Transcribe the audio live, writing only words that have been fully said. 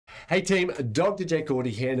Hey team, Dr. Jack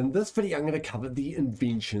Gordy here, and in this video I'm going to cover the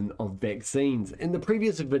invention of vaccines. In the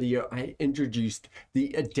previous video I introduced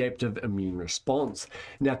the adaptive immune response.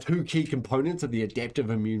 Now, two key components of the adaptive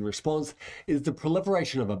immune response is the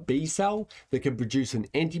proliferation of a B cell that can produce an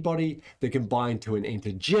antibody that can bind to an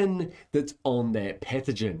antigen that's on that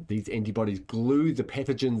pathogen. These antibodies glue the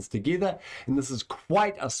pathogens together, and this is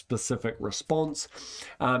quite a specific response,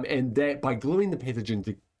 and that by gluing the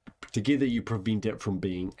pathogen together, you prevent it from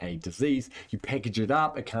being a disease. You package it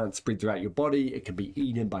up, it can't spread throughout your body, it can be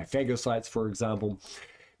eaten by phagocytes, for example.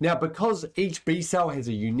 Now, because each B cell has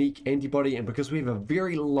a unique antibody, and because we have a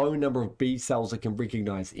very low number of B cells that can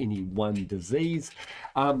recognize any one disease,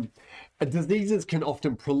 diseases can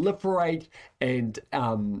often proliferate and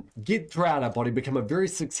get throughout our body, become a very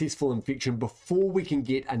successful infection before we can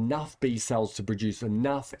get enough B cells to produce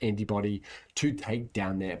enough antibody to take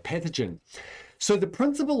down that pathogen. So the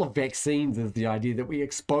principle of vaccines is the idea that we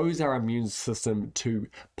expose our immune system to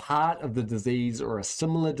part of the disease or a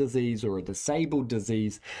similar disease or a disabled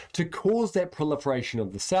disease to cause that proliferation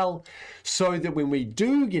of the cell, so that when we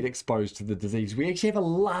do get exposed to the disease, we actually have a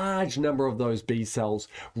large number of those B cells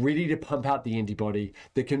ready to pump out the antibody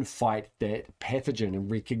that can fight that pathogen and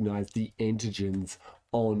recognize the antigens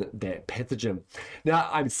on that pathogen. Now,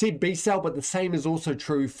 I've said B cell, but the same is also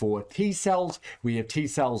true for T cells. We have T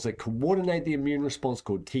cells that coordinate the immune response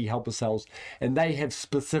called T helper cells, and they have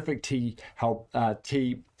specific T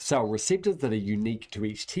cell receptors that are unique to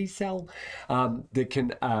each T cell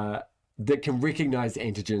that can recognize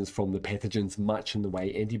antigens from the pathogens, much in the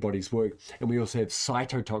way antibodies work. And we also have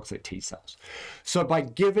cytotoxic T cells. So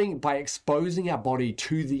by exposing our body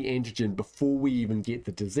to the antigen before we even get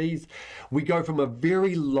the disease, we go from a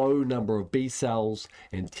very low number of B cells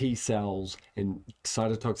and T cells and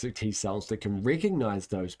cytotoxic T cells that can recognize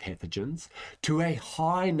those pathogens to a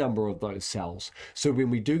high number of those cells. So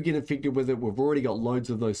when we do get infected with it, we've already got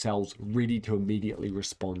loads of those cells ready to immediately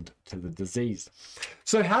respond to the disease.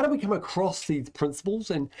 So how do we come across these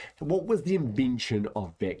principles, and what was the invention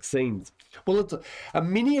of vaccines? Well,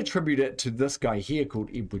 many attribute it to this guy here called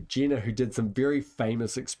Edward Jenner, who did some very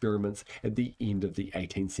famous experiments at the end of the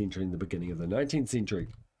 18th century and the beginning of the 19th century.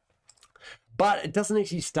 But it doesn't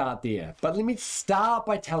actually start there. But let me start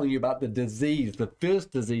by telling you about the disease, the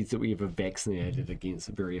first disease that we ever vaccinated against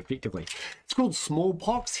very effectively. It's called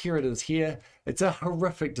smallpox. Here it is here. It's a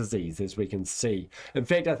horrific disease, as we can see. In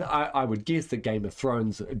fact, I would guess that Game of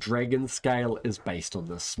Thrones' dragon scale is based on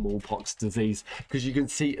the smallpox disease, because you can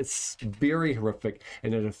see it's very horrific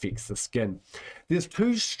and it affects the skin. There's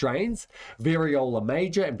two strains, variola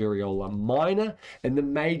major and variola minor, and the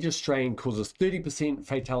major strain causes 30%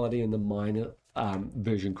 fatality and the minor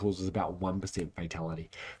version causes about 1%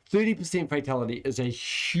 fatality. 30% fatality is a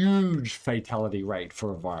huge fatality rate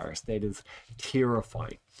for a virus. That is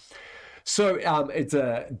terrifying. So it's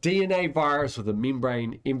a DNA virus with a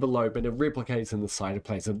membrane envelope, and it replicates in the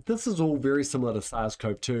cytoplasm. This is all very similar to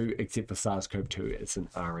SARS-CoV-2, except for SARS-CoV-2 it's an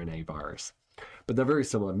RNA virus. But they're very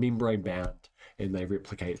similar, membrane bound, and they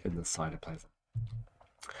replicate in the cytoplasm.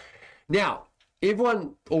 Now,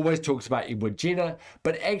 everyone always talks about Edward Jenner,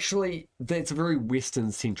 but actually that's a very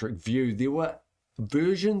Western-centric view. There were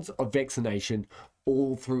versions of vaccination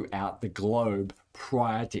all throughout the globe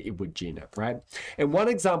prior to Edward Jenner, right? And one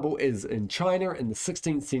example is in China in the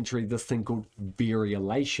 16th century, this thing called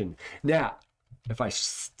variolation. Now, if I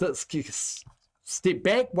step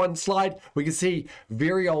back one slide, we can see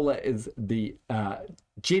variola is the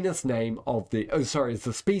genus name of is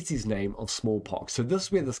the species name of smallpox. So this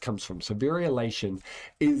is where this comes from. So variolation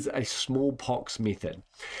is a smallpox method.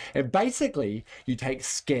 And basically, you take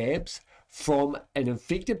scabs from an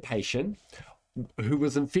infected patient who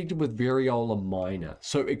was infected with variola minor.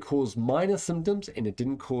 So it caused minor symptoms and it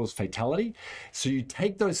didn't cause fatality. So you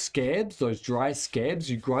take those scabs, those dry scabs,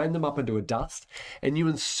 you grind them up into a dust and you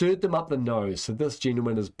insert them up the nose. So this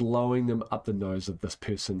gentleman is blowing them up the nose of this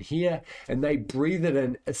person here, and they breathe it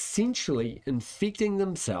in, essentially infecting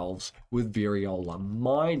themselves with variola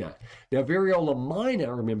minor. Now, variola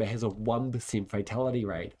minor, remember, has a 1% fatality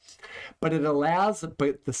rate, but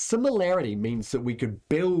the similarity means that we could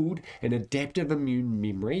build an adaptive immune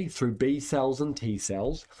memory through B cells and T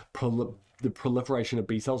cells, the proliferation of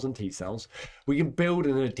B cells and T cells. We can build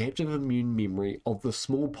an adaptive immune memory of the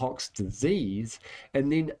smallpox disease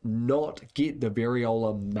and then not get the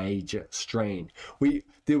variola major strain.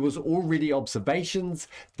 There was already observations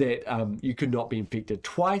that you could not be infected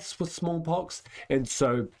twice with smallpox, and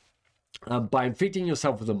so By infecting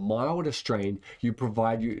yourself with a milder strain, you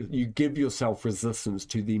give yourself resistance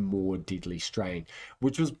to the more deadly strain,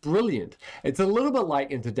 which was brilliant. It's a little bit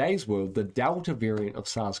like in today's world, the Delta variant of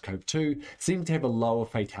SARS-CoV-2 seemed to have a lower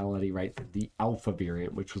fatality rate than the Alpha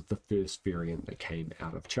variant, which was the first variant that came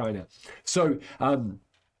out of China. So,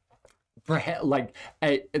 perhaps like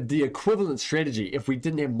the equivalent strategy, if we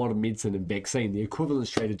didn't have modern medicine and vaccine, the equivalent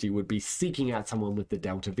strategy would be seeking out someone with the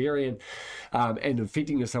Delta variant and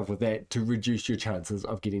infecting yourself with that to reduce your chances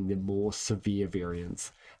of getting the more severe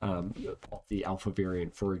variants of the Alpha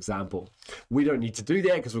variant, for example. We don't need to do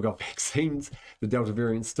that because we've got vaccines. The Delta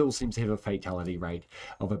variant still seems to have a fatality rate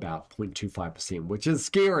of about 0.25%, which is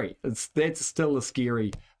scary. That's still a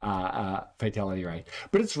scary fatality rate,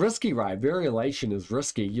 but it's risky, right? Variolation is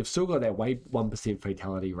risky. You've still got that 1%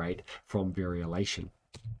 fatality rate from variolation.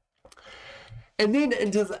 And then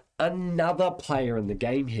into another player in the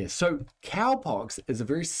game here. So cowpox is a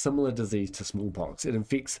very similar disease to smallpox. It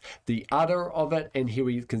infects the udder of it, and here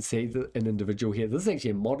we can see an individual here. This is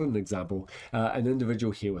actually a modern example, an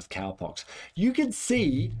individual here with cowpox. You can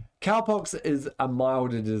see cowpox is a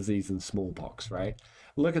milder disease than smallpox, right?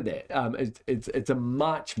 Look at that. It's a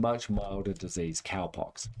much milder disease,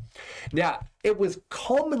 cowpox. Now, it was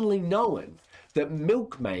commonly known that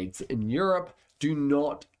milkmaids in Europe do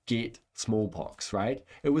not get smallpox, right?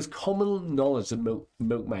 It was common knowledge that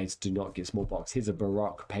milkmaids do not get smallpox. Here's a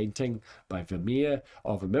Baroque painting by Vermeer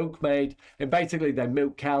of a milkmaid, and basically they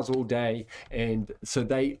milk cows all day, and so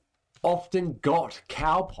they often got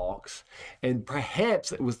cowpox, and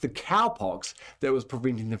perhaps it was the cowpox that was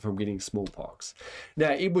preventing them from getting smallpox. Now,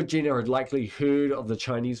 Edward Jenner had likely heard of the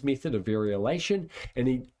Chinese method of variolation, and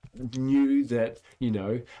he knew that, you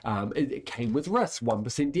know, it came with risks,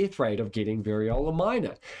 1% death rate of getting variola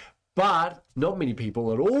minor. But not many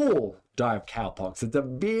people at all die of cowpox. It's a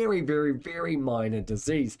very minor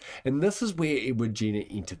disease. And this is where Edward Jenner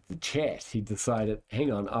entered the chat. He decided,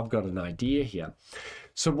 hang on, I've got an idea here.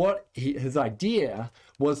 So his idea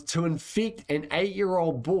was to infect an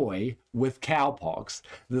 8-year-old boy with cowpox.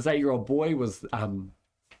 This 8-year-old boy was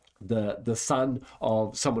the son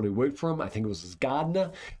of someone who worked for him. I think it was his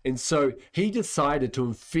gardener. And so he decided to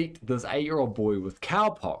infect this 8-year-old boy with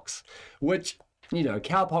cowpox, which, you know,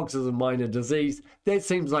 cowpox is a minor disease. That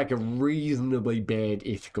seems like a reasonably bad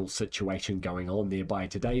ethical situation going on there by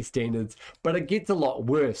today's standards, but it gets a lot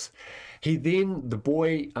worse. The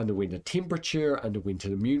boy underwent a temperature, underwent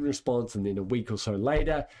an immune response, and then a week or so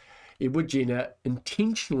later, Edward Jenner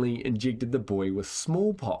intentionally injected the boy with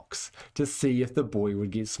smallpox to see if the boy would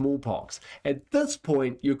get smallpox. At this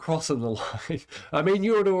point, you're crossing the line. I mean,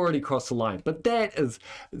 you had already crossed the line, but that is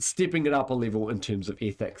stepping it up a level in terms of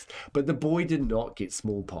ethics. But the boy did not get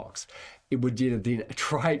smallpox. Edward Jenner then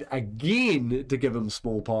tried again to give him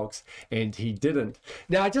smallpox, and he didn't.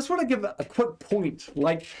 Now, I just want to give a quick point.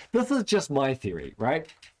 Like, this is just my theory,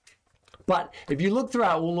 right? But if you look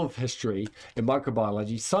throughout all of history in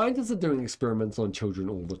microbiology, scientists are doing experiments on children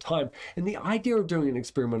all the time. And the idea of doing an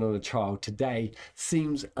experiment on a child today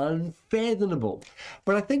seems unfathomable.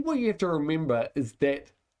 But I think what you have to remember is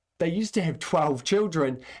that they used to have 12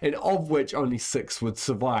 children, and of which only 6 would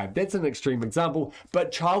survive. That's an extreme example,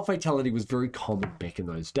 but child fatality was very common back in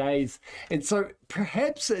those days. And so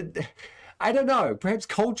perhaps I don't know, perhaps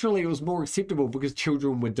culturally it was more acceptable because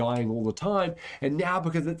children were dying all the time, and now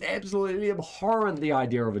because it's absolutely abhorrent, the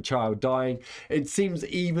idea of a child dying, it seems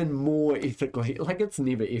even more ethically, like it's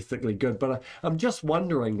never ethically good. But I'm just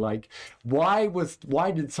wondering, like, why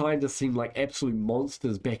did scientists seem like absolute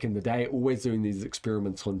monsters back in the day, always doing these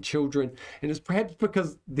experiments on children? And it's perhaps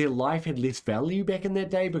because their life had less value back in that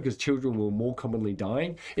day because children were more commonly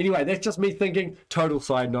dying. Anyway, that's just me thinking, total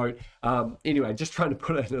side note. Anyway, just trying to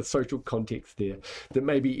put it in a social context there, that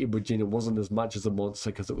maybe Edward Jenner wasn't as much as a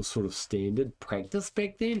monster because it was sort of standard practice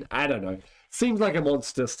back then. I don't know. Seems like a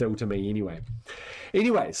monster still to me anyway.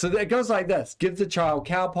 Anyway, so it goes like this. Give the child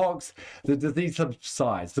cowpox, the disease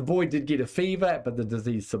subsides. The boy did get a fever, but the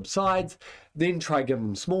disease subsides. Then try give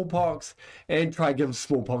him smallpox, and try give him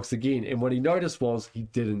smallpox again. And what he noticed was he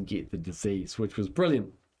didn't get the disease, which was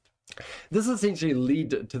brilliant. This essentially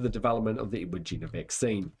led to the development of the Edward Jenner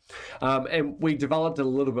vaccine. And we developed it a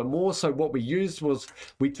little bit more. So what we used was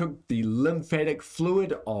we took the lymphatic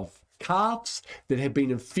fluid of calves that had been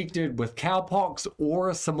infected with cowpox or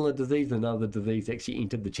a similar disease. Another disease actually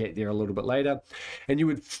entered the chat there a little bit later. And you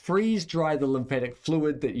would freeze dry the lymphatic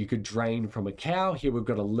fluid that you could drain from a cow. Here we've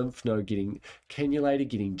got a lymph node getting cannulated,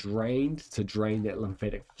 getting drained to drain that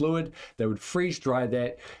lymphatic fluid. They would freeze dry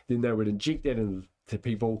that, then they would inject that into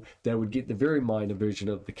people. They would get the very minor version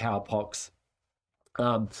of the cowpox,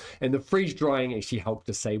 And the freeze drying actually helped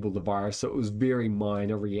disable the virus, so it was very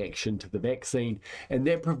minor reaction to the vaccine, and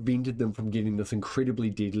that prevented them from getting this incredibly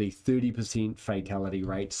deadly 30% fatality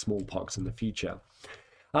rate smallpox in the future.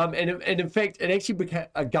 And in fact, it actually became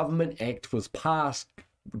a government act was passed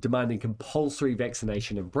demanding compulsory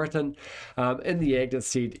vaccination in Britain. In the act, it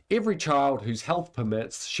said every child whose health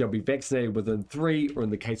permits shall be vaccinated within 3, or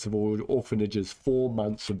in the case of all orphanages, 4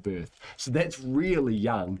 months of birth. So that's really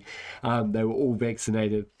young. They were all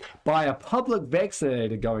vaccinated by a public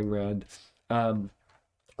vaccinator going around,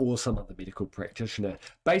 or some other medical practitioner.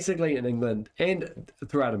 Basically, in England and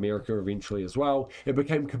throughout America eventually as well, it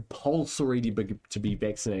became compulsory to be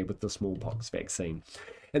vaccinated with the smallpox vaccine.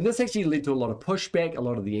 And this actually led to a lot of pushback, a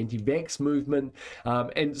lot of the anti-vax movement.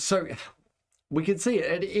 And so we can see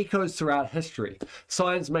it echoes throughout history.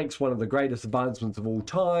 Science makes one of the greatest advancements of all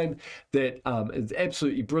time that is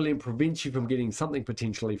absolutely brilliant, prevents you from getting something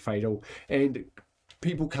potentially fatal. And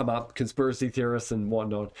people come up, conspiracy theorists and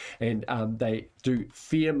whatnot, and they do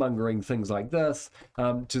fear-mongering things like this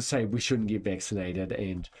to say we shouldn't get vaccinated,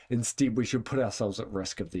 and instead we should put ourselves at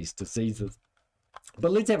risk of these diseases.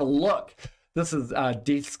 But let's have a look. This is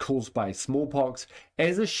deaths caused by smallpox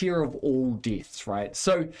as a share of all deaths, right?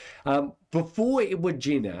 So before Edward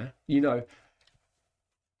Jenner,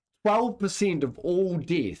 12% of all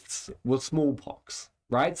deaths were smallpox,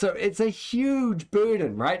 right? So it's a huge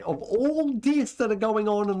burden, right? Of all deaths that are going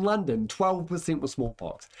on in London, 12% were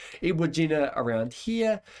smallpox. Edward Jenner around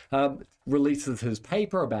here releases his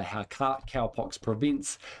paper about how cowpox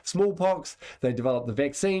prevents smallpox. They develop the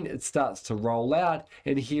vaccine, it starts to roll out,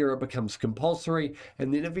 and here it becomes compulsory,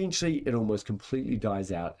 and then eventually it almost completely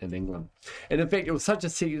dies out in England. And in fact, it was such a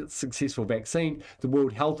successful vaccine, the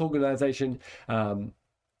World Health Organization,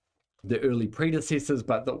 the early predecessors,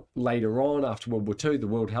 but later on, after World War II, the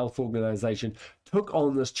World Health Organization took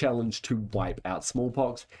on this challenge to wipe out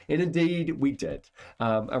smallpox, and indeed we did.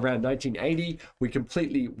 Around 1980, we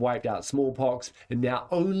completely wiped out smallpox, and now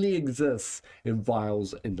only exists in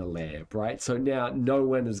vials in the lab, right? So now no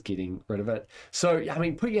one is getting rid of it. So, I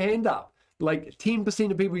mean, put your hand up. Like 10%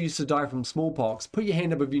 of people used to die from smallpox. Put your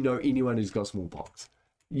hand up if you know anyone who's got smallpox.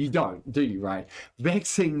 You don't, do you, right?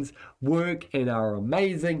 Vaccines work and are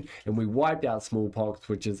amazing, and we wiped out smallpox,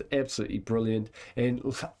 which is absolutely brilliant. And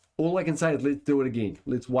all I can say is let's do it again.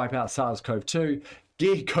 Let's wipe out SARS-CoV-2.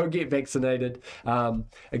 Go get vaccinated.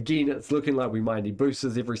 Again, it's looking like we might need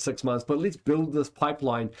boosters every 6 months, but let's build this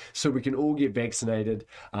pipeline so we can all get vaccinated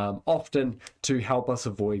often to help us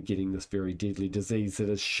avoid getting this very deadly disease that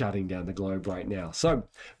is shutting down the globe right now. So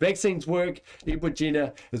vaccines work. Edward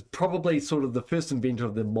Jenner is probably sort of the first inventor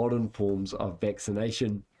of the modern forms of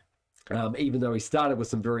vaccination. Even though he started with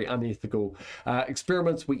some very unethical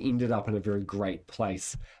experiments, we ended up in a very great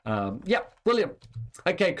place. Yep, brilliant.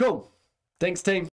 Okay, cool. Thanks, team.